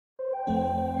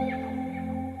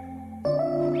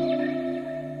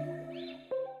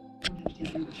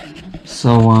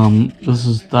So this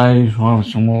is day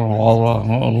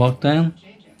lockdown,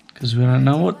 because we don't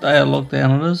know what day of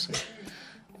lockdown it is,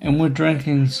 and we're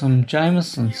drinking some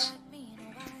Jamesons.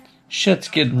 Shit's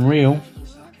getting real.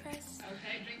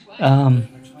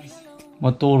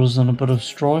 My daughter's in a bit of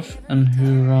strife in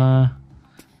her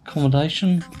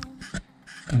accommodation,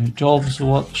 and her jobs are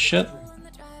what shit.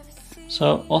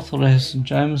 So I thought I'd have some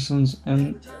Jamesons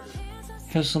and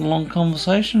have some long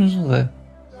conversations with her.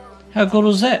 How good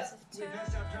is that?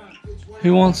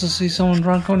 Who wants to see someone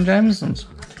drunk on Jamesons?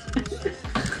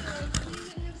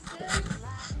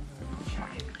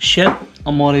 Shit,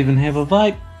 I might even have a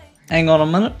vape. Hang on a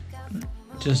minute.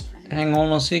 Just hang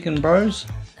on a second, bros.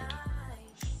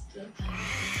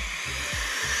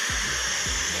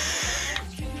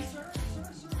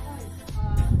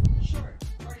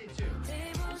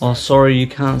 Oh, sorry you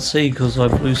can't see because I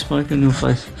blew smoke in your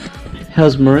face.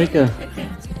 How's Marika?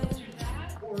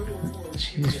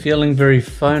 She's feeling very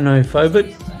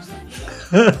phonophobic.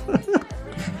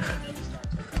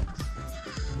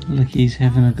 Look, he's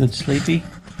having a good sleepy.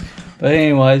 But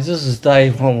anyways, this is day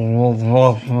of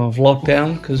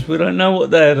lockdown because we don't know what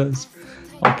day it is.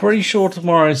 I'm pretty sure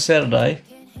tomorrow's Saturday.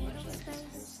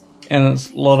 And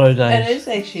it's Lotto Day. It is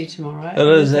actually tomorrow.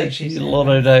 It is actually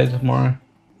Lotto Day tomorrow.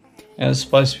 And it's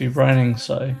supposed to be raining,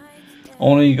 so I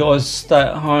want you guys to stay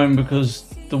at home because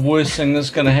the worst thing that's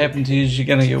going to happen to you is you're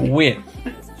going to get wet.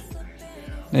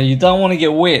 Now, you don't want to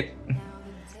get wet.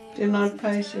 Didn't I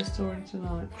post your story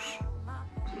tonight?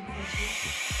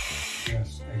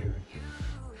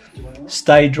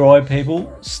 Stay dry,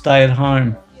 people. Stay at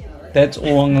home. That's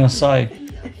all I'm going to say.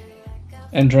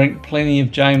 And drink plenty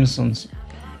of Jamesons.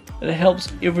 It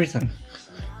helps everything.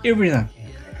 Everything.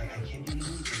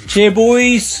 Cheer,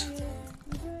 boys.